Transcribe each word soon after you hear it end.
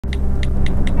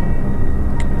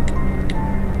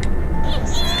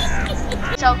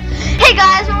So, hey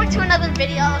guys, welcome to another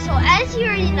video. So, as you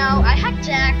already know, I hacked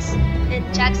Jax, and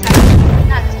Jax hacked.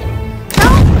 Not just kidding.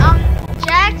 So,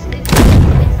 Jax is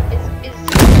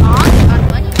on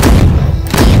money.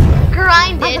 He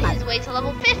grinded his way to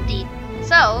level 50.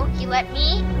 So he let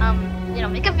me,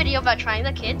 make a video about trying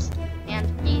the kids, and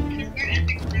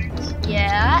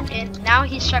and now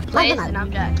he's Shark Plays, and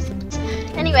I'm Jax.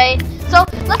 Anyway, so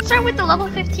let's start with the level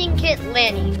 15 kit,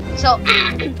 Lanny. So,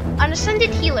 an Ascended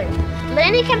Healer.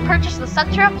 Lanny can purchase the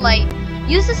Scepter of Light.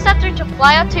 Use the Scepter to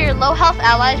fly up to your low health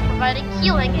allies, providing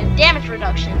healing and damage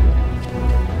reduction.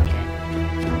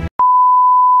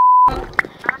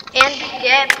 And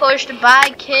get pushed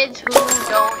by kids who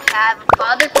don't have a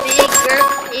father figure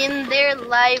in their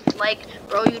life. Like,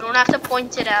 bro, you don't have to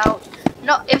point it out.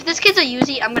 No, if this kid's a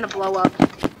Uzi, I'm gonna blow up.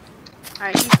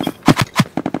 Alright.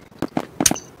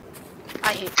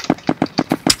 I hate it.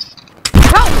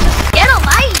 Bro, just get a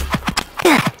light!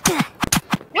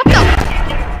 What the?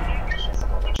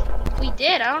 We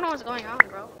did. I don't know what's going on,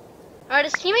 bro. Alright,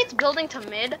 his teammate's building to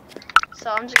mid, so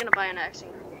I'm just gonna buy an axe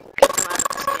and get them out of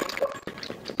this game.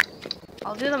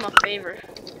 I'll do them a favor.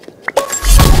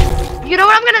 You know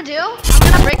what I'm gonna do?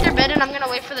 I'm gonna break their bed and I'm gonna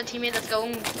wait for the teammate that's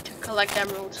going to collect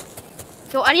emeralds.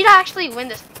 Yo, I need to actually win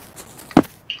this.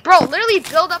 Bro, literally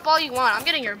build up all you want. I'm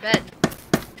getting your bed.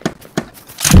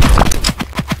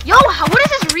 Yo, what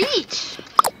is his reach?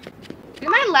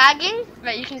 Am I lagging?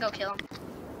 Right, you can go kill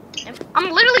him. I'm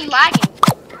literally lagging.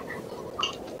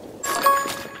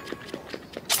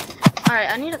 Alright,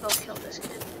 I need to go kill this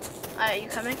kid. Alright, you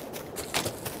coming?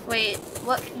 Wait,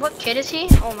 what kid is he?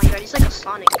 Oh my god, he's like a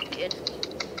Sonic kid.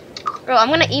 Bro, I'm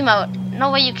gonna emote.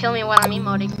 No way you kill me while I'm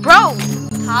emoting. Bro!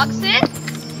 Toxic?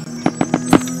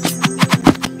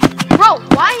 Bro,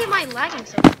 why am I lagging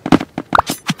so much?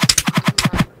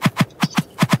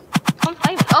 Come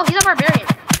fight me. Oh, he's a barbarian.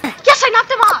 Yes, I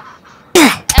knocked him off!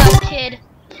 L kid.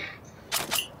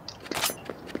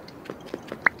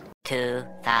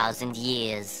 2,000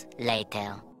 years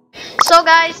later. So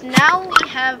guys, now we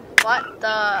have bought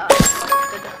the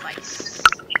device.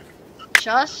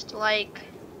 Just like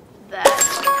that.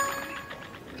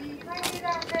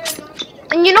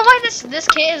 And you know why this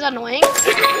kit is annoying?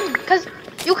 Because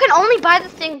you can only buy the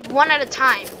thing one at a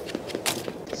time.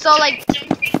 So like,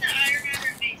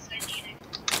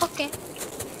 okay.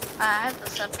 I have the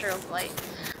Scepter of Light.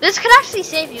 This could actually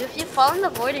save you if you fall in the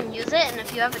void and use it, and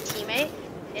if you have a teammate,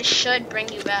 it should bring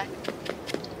you back.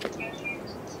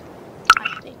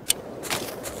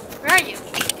 Where are you?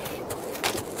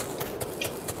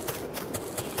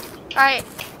 Alright.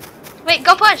 Wait,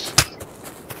 go push!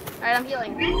 Alright, I'm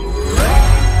healing.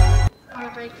 I'm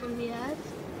gonna break from the ads.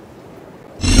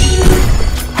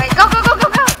 Alright, go, go, go, go,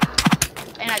 go!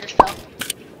 And I just fell.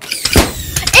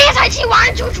 Anti-cheat,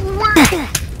 why don't you work?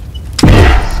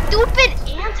 Stupid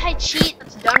anti-cheat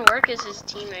that's done work is his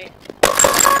teammate.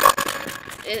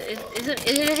 It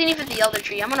isn't even the Elder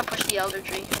Tree. I'm gonna push the Elder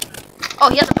Tree. Oh,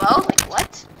 he has a bow? Like,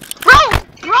 what? Bro!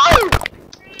 Bro!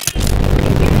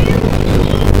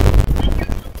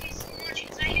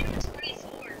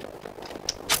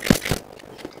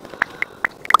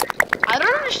 I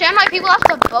don't understand why people have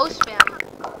to bow spam.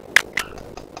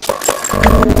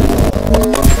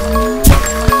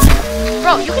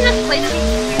 Bro, you can just play this.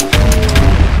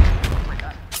 Oh my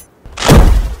god.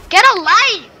 Get a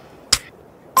light!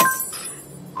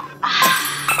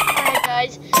 Alright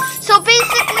guys. So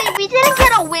basically, we didn't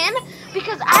get a win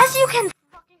because as you can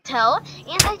fucking tell,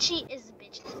 anti-cheat is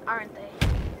bitches, aren't they?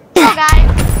 So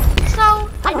guys, so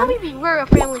I know we were a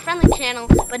family-friendly channel,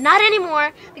 but not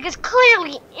anymore because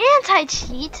clearly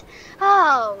anti-cheat,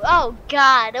 oh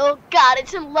god,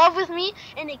 it's in love with me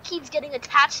and it keeps getting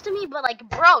attached to me, but like,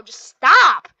 bro, just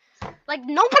stop. Like,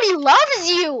 nobody loves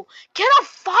you. Get a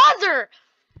father.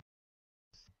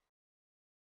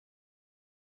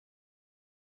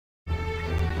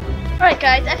 Alright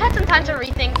guys, I've had some time to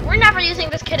rethink. We're never using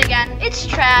this kit again. It's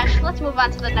trash. Let's move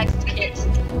on to the next kit.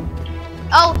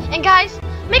 Oh, and guys,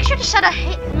 make sure to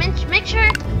make sure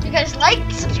you guys like,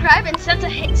 subscribe, and send the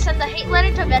hate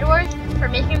letter to Bedwars for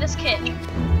making this kit.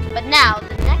 But now,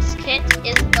 the next kit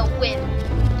is the win.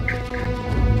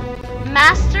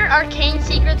 Master arcane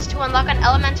secrets to unlock an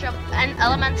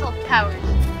elemental powers.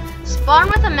 Spawn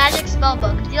with a magic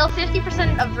spellbook. Deal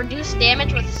 50% of reduced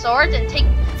damage with swords and take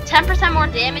 10% more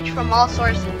damage from all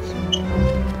sources.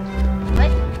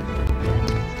 What?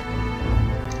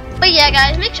 But yeah,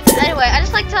 guys, anyway, I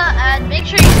just like to add, make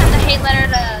sure you send the hate letter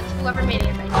to whoever made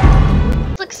it right.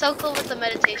 This looks so cool with the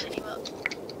meditation emote.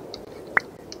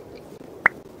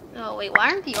 Oh wait,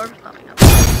 why aren't the orbs popping up?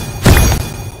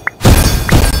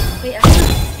 Wait, I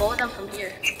can bow them from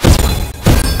here.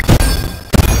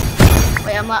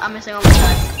 Wait, I'm missing all my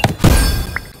shots.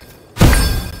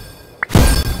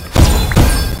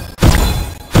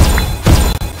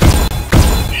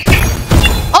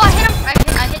 Oh, I hit him! I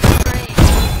hit him great.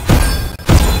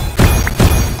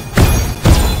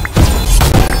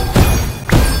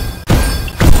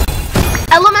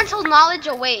 Elemental knowledge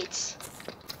awaits.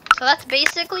 So that's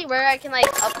basically where I can like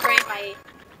upgrade my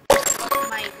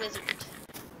wizard.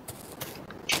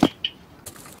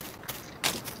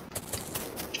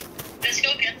 Let's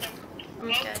go get them.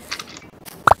 Okay. I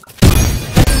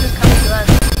guess he's just coming to us.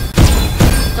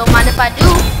 Don't mind if I do.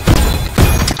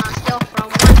 On a scale from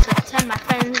 1 to 10, my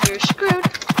friends, you're screwed.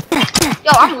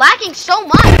 Yo, I'm lagging so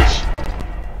much.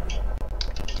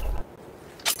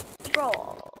 Bro,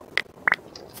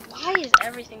 why is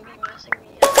everything messing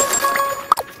me up?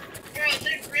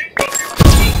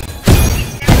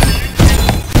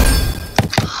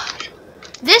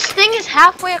 This thing is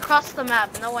halfway across the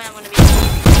map. No way I'm gonna be.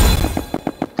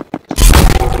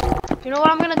 You know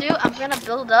what I'm gonna do? I'm gonna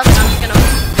build up and I'm just gonna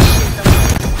shoot them.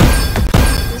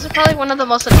 This is probably one of the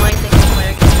most annoying things a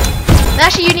player can do.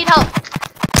 Actually, you need help.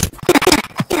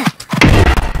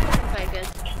 Okay, good.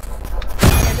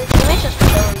 Yeah, the teammates just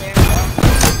chilling there.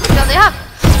 So. Yo, they have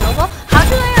snowball. How do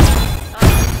they have?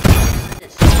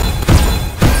 This.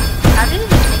 How did he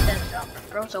just make that jump?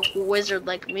 Bro's a wizard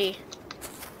like me.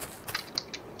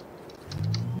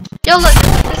 Yo, look.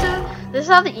 This is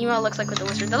how the email looks like with the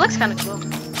wizard. That looks kind of cool.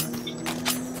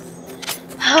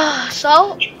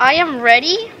 So, I am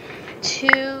ready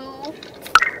to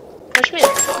push me.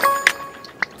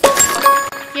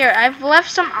 Here, I've left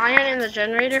some iron in the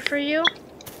generator for you,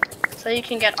 so you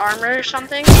can get armor or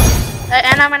something.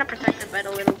 And I'm gonna protect the bed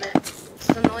a little bit. It's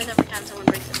the noise every time someone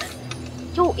breaks the bed.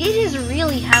 Yo, it is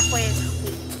really halfway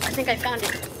complete. I think I found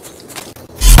it.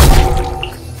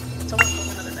 Someone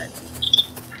broke another bed.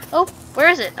 Oh, where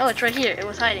is it? Oh, it's right here. It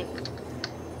was hiding.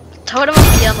 Totem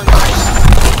of the elements.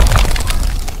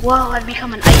 Whoa, I've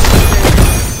become an ice wizard.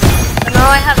 So now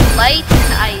I have light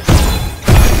and ice.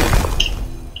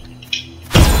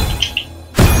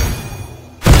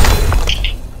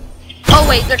 Oh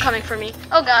wait, they're coming for me.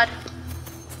 Oh god.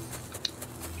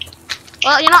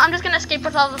 Well, you know, I'm just gonna escape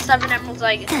with all the 7 emeralds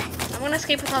I get. I'm gonna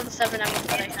escape with all the 7 emeralds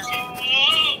that I have.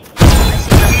 I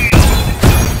see them.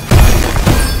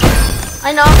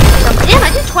 I know. Damn,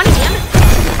 I did 20 damage.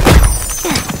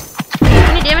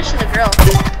 20 damage to the girl.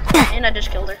 And I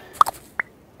just killed her.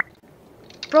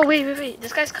 Bro, wait.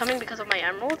 This guy's coming because of my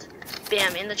emerald.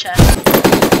 Bam, in the chest.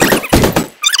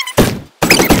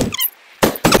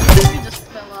 He just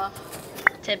fell off.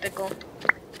 Typical.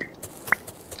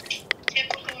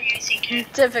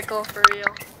 Typical for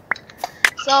real.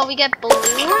 So we get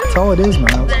balloons. That's all it is,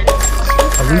 man.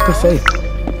 A leap of faith.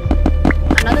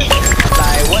 Another thing.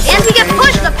 And we get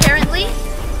pushed, apparently.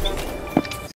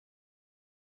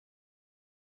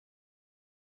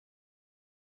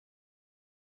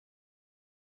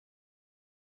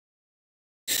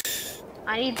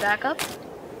 I need backup.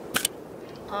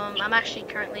 I'm actually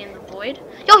currently in the void.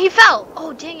 Yo, he fell!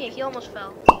 Oh, dang it, he almost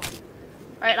fell.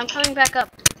 Alright, I'm coming back up.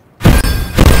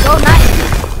 Oh, nice.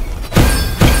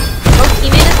 Oh,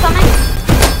 teammate is coming?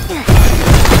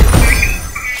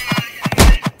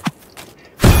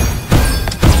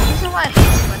 This is why I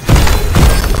hate sweat.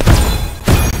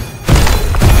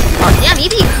 Oh, damn, he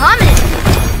be coming!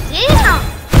 Damn!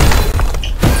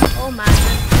 Oh, my.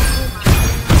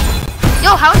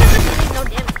 Yo, how is it just doing no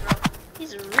damage, bro?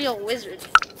 He's a real wizard.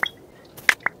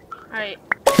 Alright.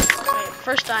 Alright,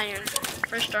 first iron.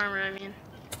 First armor, I mean.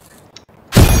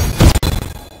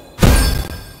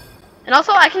 And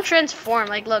also, I can transform.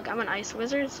 Like, look, I'm an ice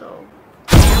wizard, so...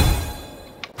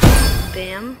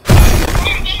 Bam.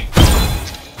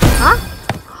 Huh?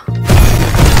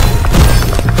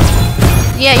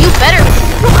 Yeah, you better.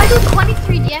 Yo, I do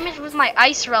 23 damage with my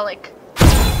ice relic.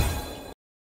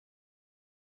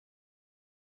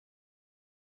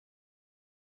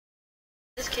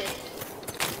 This kid.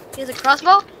 He has a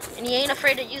crossbow, and he ain't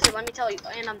afraid to use it, let me tell you.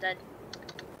 And I'm dead.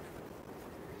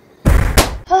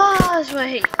 Oh,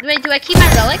 wait, do I keep my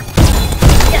relic?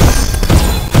 Yes!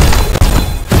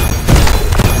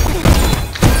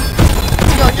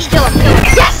 Yo, just kill him,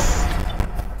 Yes!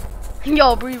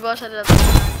 Yo, breathe rush at it.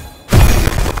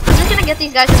 I'm just gonna get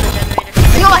these guys in the generator.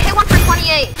 Yo, I hit one for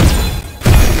 28!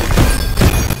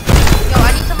 Yo,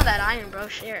 I need some of that iron, bro,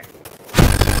 share.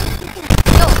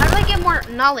 Yo, how do I get more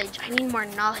knowledge? I need more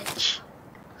knowledge.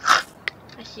 I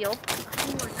healed. I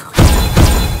need more knowledge.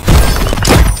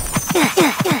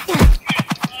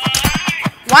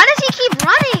 Why does he keep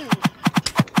running?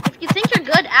 If you think you're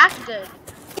good, act good.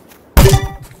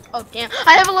 Oh, damn.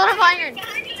 I have a lot of iron.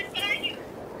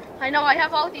 I know, I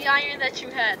have all the iron that you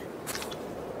had.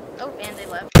 Oh, and they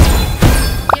left.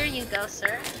 Here you go,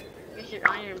 sir. Here's your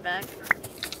iron back.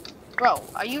 Bro,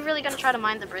 are you really gonna try to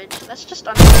mine the bridge? That's just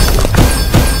unbelievable.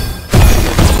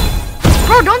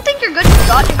 Bro, don't think you're good at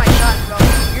dodging my shot, bro.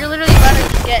 You're literally about to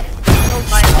just get killed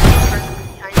by a person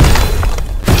behind you.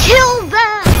 Kill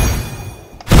them!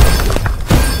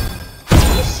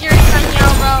 Are you serious right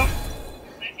now, bro?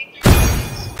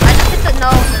 I just hit the no,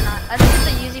 they're not. I just hit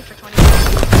the Uzi for 20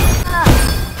 minutes. Ah.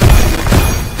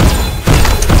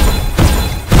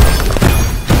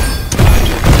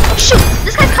 Oh shoot!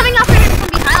 This guy's coming up here from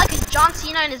behind like he's John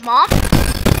Cena and his mom. Yo,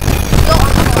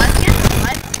 I'm alive again.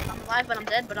 I'm alive, but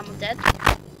I'm dead.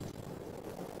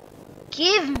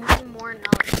 Give me more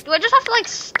knowledge. Do I just have to like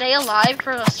stay alive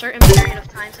for a certain period of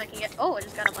time so I can get? Oh, I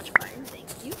just got a bunch of iron. Thank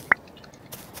you.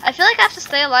 I feel like I have to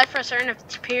stay alive for a certain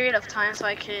period of time so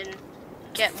I can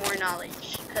get more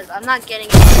knowledge, because I'm not getting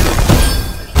any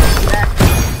knowledge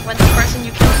when the person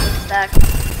you killed is stacked.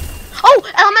 Oh,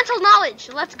 elemental knowledge.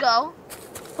 Let's go.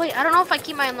 Wait, I don't know if I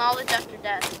keep my knowledge after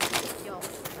death. Yo,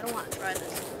 I don't want to try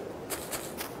this.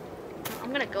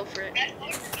 I'm gonna go for it.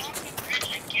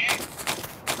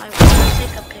 I want to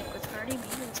take a pic with Cardi B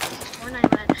and 49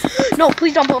 men. No,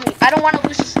 please don't pull me. I don't want to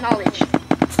lose this knowledge.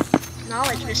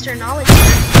 Knowledge, Mr. Knowledge.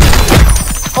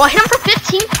 Oh, I hit him for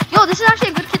 15. Yo, this is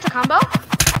actually a good kit to combo.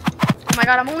 Oh my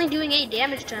god, I'm only doing 8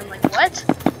 damage to him. Like, what?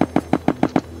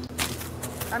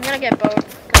 I'm gonna get both.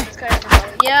 This guy has a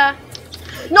bow. Yeah.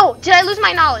 No, did I lose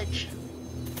my knowledge?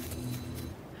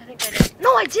 I think I did.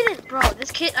 No, I didn't, bro.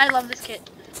 This kit, I love this kit.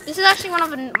 This is actually one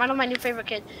of my new favorite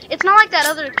kits. It's not like that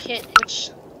other kit,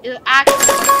 which is actually.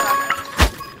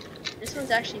 This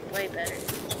one's actually way better.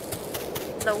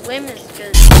 The whim is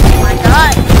good. Oh my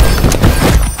god.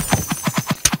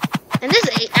 And this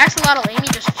axolotl Amy,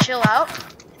 just chill out.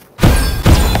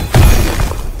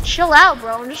 Chill out,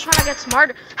 bro. I'm just trying to get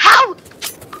smarter. How?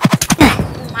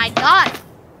 Oh my god.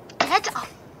 That's a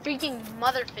freaking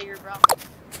mother figure, bro.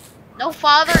 No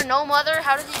father, no mother.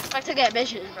 How does he expect to get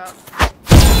bitches, bro?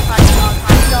 Hot dog,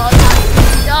 hot dog.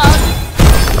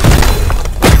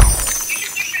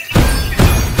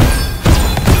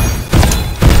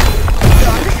 Yo,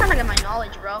 I'm just trying to get my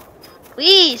knowledge, bro.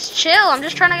 Please, chill. I'm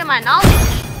just trying to get my knowledge.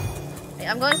 Wait,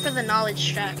 I'm going for the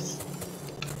knowledge tracks.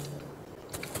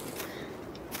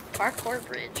 Parkour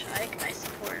bridge. I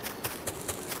support.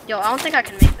 Yo, I don't think I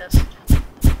can make this.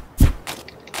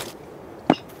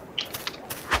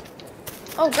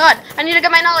 Oh god, I need to get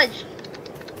my knowledge.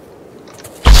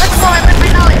 Let's go, I learned my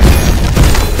knowledge.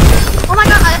 Oh my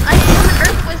god, I'm an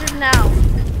earth wizard now.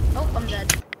 Oh, I'm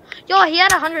dead. Yo, he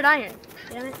had 100 iron.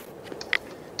 Damn it.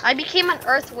 I became an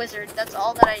earth wizard. That's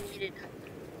all that I needed.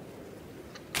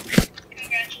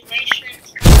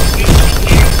 Congratulations.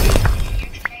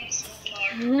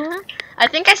 I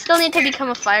think I still need to become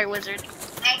a fire wizard.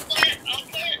 I'll put all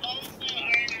of the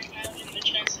iron I have in the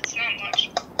chest. It's not much.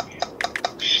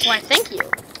 Why, thank you.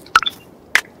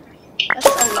 That's a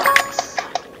lot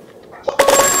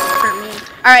for me.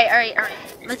 Alright.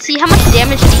 Let's see how much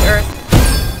damage the earth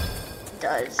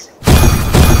does.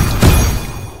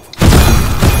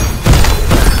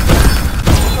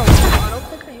 Bro, what's an auto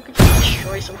clicker? You could just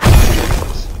destroy some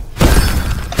things.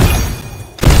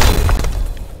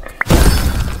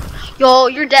 Yo,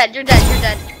 you're dead.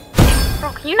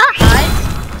 Bro, can you not hide?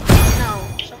 No,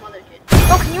 some other kid.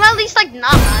 Bro, can you at least like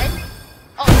not hide?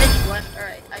 Oh, they just left.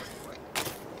 Alright, I support.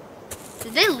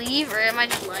 Did they leave or am I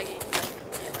just lagging?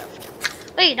 They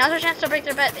left. Wait, now's our chance to break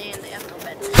their bed. And they have no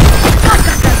bed.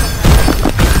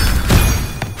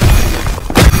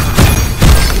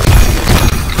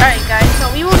 Alright guys, so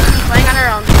we will be playing on our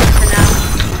own for now.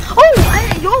 Oh,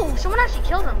 yo, someone actually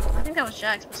killed him. I think that was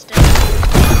Jax, but still.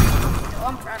 Oh,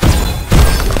 I'm proud of him.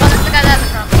 Oh, that's the guy that has a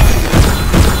problem.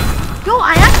 Yo,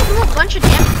 I actually do a bunch of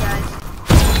damage, guys.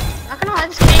 Not gonna lie,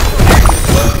 this game's so bad.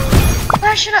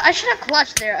 I should have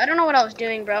clutched there. I don't know what I was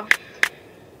doing, bro.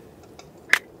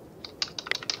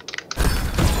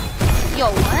 Yo,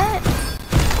 what?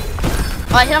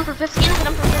 Oh, I hit him for 15.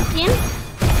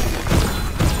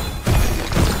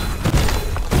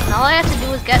 And all I have to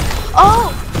do is get.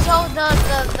 Oh, so the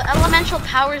elemental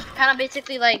powers kind of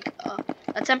basically like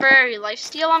a temporary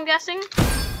lifesteal, I'm guessing.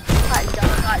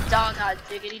 Hot dog, hot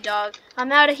diggity dog.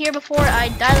 I'm out of here before I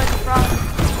die like a frog.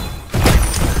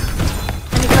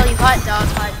 Let me tell you, hot dog,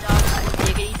 hot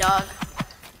diggity dog.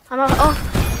 I'm out. Oh,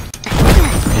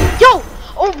 yo!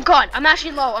 Oh god, I'm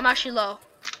actually low.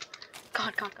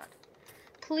 God.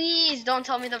 Please don't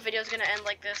tell me the video's gonna end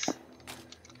like this.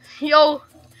 Yo,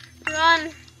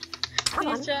 run.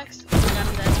 Please, Jax. Oh my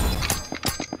god,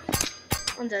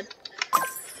 I'm dead.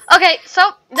 Okay,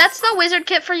 so that's the wizard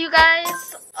kit for you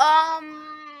guys.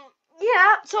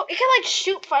 Yeah, so it can like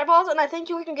shoot fireballs, and I think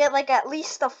you can get like at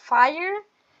least a fire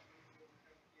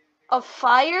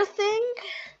thing.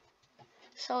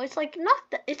 So it's like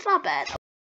it's not bad.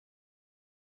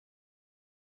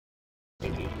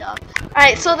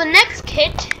 Alright, so the next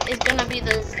kit is gonna be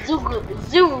the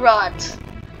Zoo-Rod.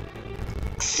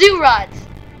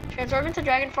 Transform into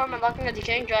dragon form, unlocking a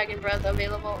decaying dragon breath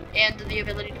available, and the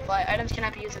ability to fly. Items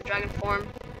cannot be used in dragon form.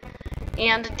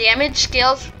 And damage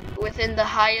scales within the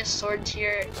highest sword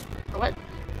tier. What?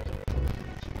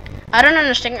 I don't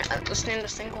understand a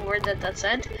single word that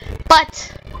said.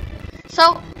 But,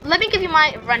 so, let me give you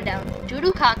my rundown.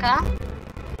 Doodoo Kaka.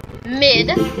 Mid.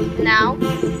 Now,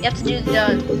 you have to do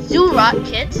the Zoo-Rot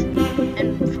kit.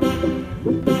 And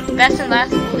best and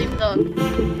last, we'll leave the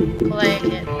Kalaya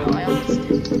kit. Oh, I almost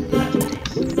did.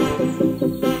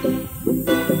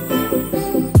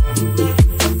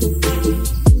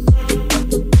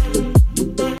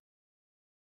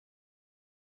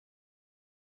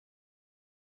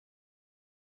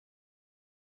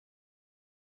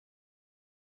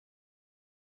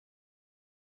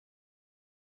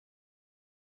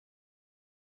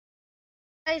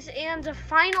 Guys, and the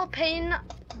final pin,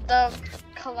 the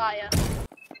Kalaya.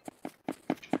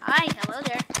 Hi, hello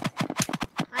there.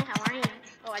 Hi, how are you?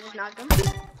 Oh, I just knocked him.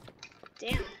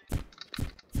 Damn.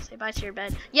 Say bye to your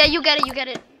bed. Yeah, you get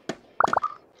it.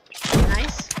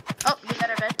 Nice. Oh, you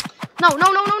got our bed. No.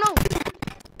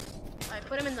 I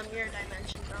put him in the mirror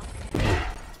dimension, bro.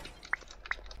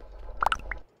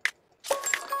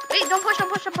 Wait, don't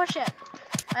push yet.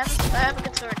 I have a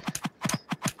good sword.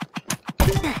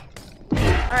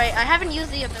 Alright, I haven't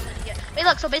used the ability yet. Wait,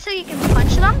 look, so basically you can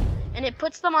punch them, and it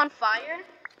puts them on fire,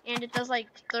 and it does like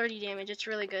 30 damage. It's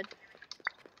really good.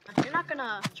 You're not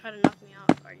gonna try to knock me out,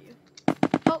 are you?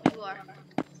 Oh, you are.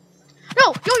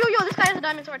 No! Yo, this guy has a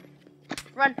diamond sword.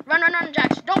 Run,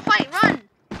 Jax. Don't fight, run!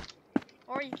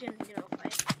 Or you can,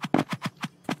 fight.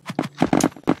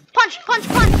 Punch!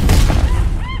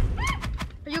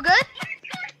 Are you good?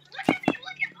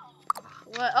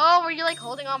 What? Oh, were you like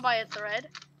holding on by a thread?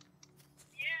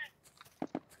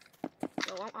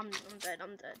 Oh, I'm dead.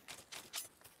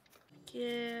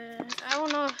 Yeah, I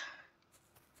don't know.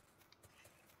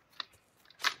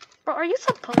 Bro, are you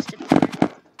supposed to be here?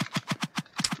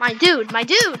 My dude!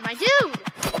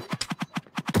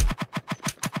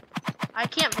 I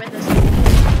can't win this.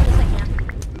 Yes, I can.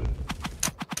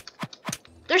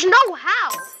 There's no how!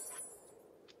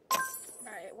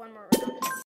 Alright, one more round.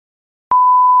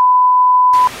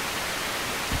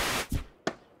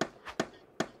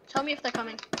 Tell me if they're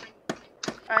coming.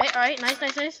 Alright,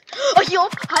 nice. Oh, yo!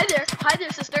 Hi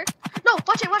there, sister. No,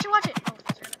 watch it. Oh,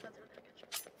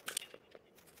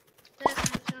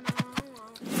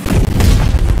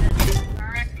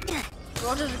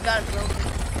 Bro just got broken.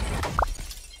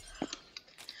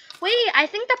 Wait, I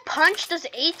think the punch does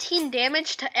 18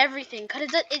 damage to everything. Cause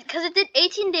it did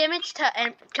 18 damage to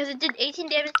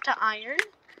iron,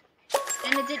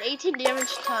 and it did 18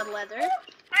 damage to leather.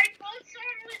 I both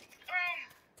started with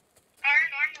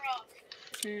iron armor off.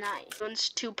 Nice. One's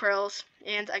 2 pearls,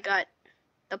 and I got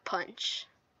the punch.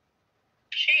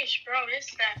 Sheesh, bro,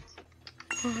 this that.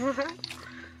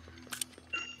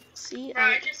 See, Bro,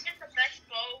 I just hit the best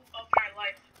bow of my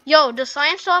life. Yo, does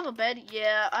Science still have a bed?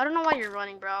 Yeah, I don't know why you're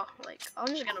running, bro. Like, I'm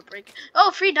just gonna break it.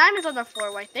 Oh, free diamonds on the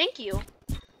floor. Why, thank you.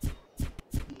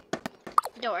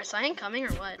 Yo, are Science coming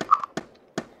or what?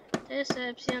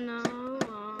 Decepciono.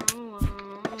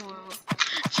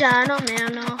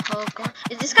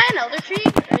 Is this guy an elder tree?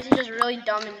 Or is he just really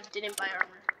dumb and didn't buy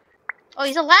armor? Oh,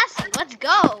 he's a lassie. Let's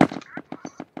go.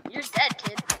 You're dead,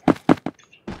 kid.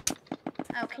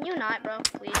 Oh, can you not, bro?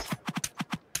 Please.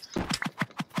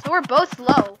 So we're both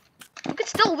low. You could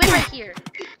still win right here.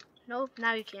 No,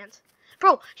 now you can't.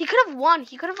 Bro, he could have won.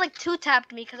 He could have like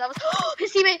 2-tapped me because I was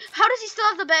his teammate. How does he still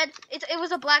have the bed? It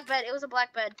was a black bed.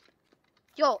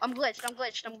 Yo, I'm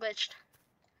glitched.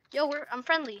 Yo, I'm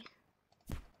friendly.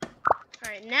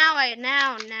 Alright, now. I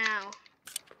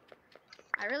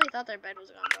really thought their bed was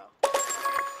gone, bro.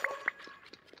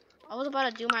 I was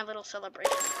about to do my little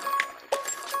celebration.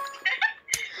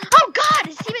 Oh god!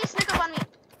 His teammate snuck up on me!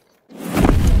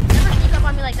 Never sneak up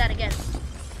on me like that again.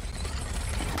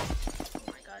 Oh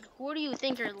my god. Who do you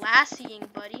think you're lassying,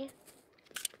 buddy?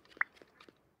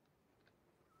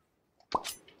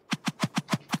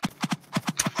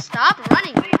 Stop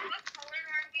running! Wait, what color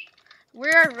are we?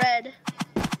 We're red.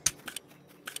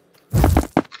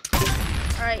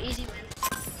 Alright, easy win.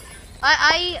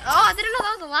 I didn't know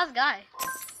that was the last guy.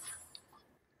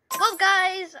 Well,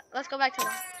 guys, let's go back to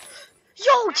one.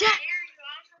 Yo, Jack! I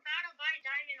was about to buy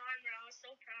diamond armor. I was so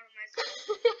proud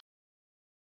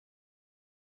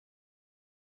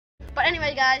of But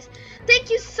anyway, guys, thank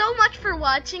you so much for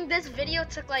watching. This video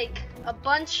took like a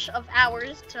bunch of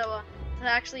hours to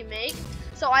actually make,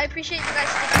 so I appreciate you guys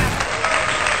sticking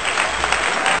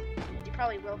out. You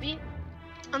probably will be.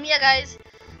 Yeah, guys.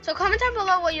 So comment down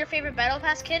below what your favorite Battle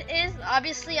Pass kit is.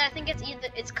 Obviously, I think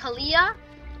it's Kalia.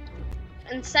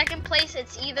 In second place,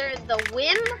 it's either the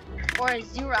Win or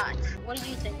Zurat. What do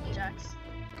you think, Jax?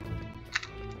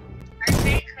 I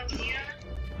think Kalia,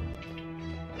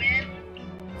 Win.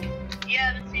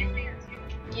 Yeah, the same thing as you.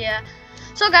 Yeah.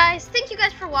 So guys, thank you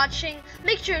guys for watching.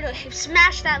 Make sure to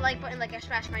smash that like button like I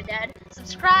smashed my dad.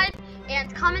 Subscribe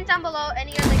and comment down below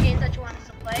any other games that you want us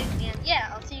to play. And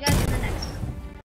yeah, I'll see you guys in the next one.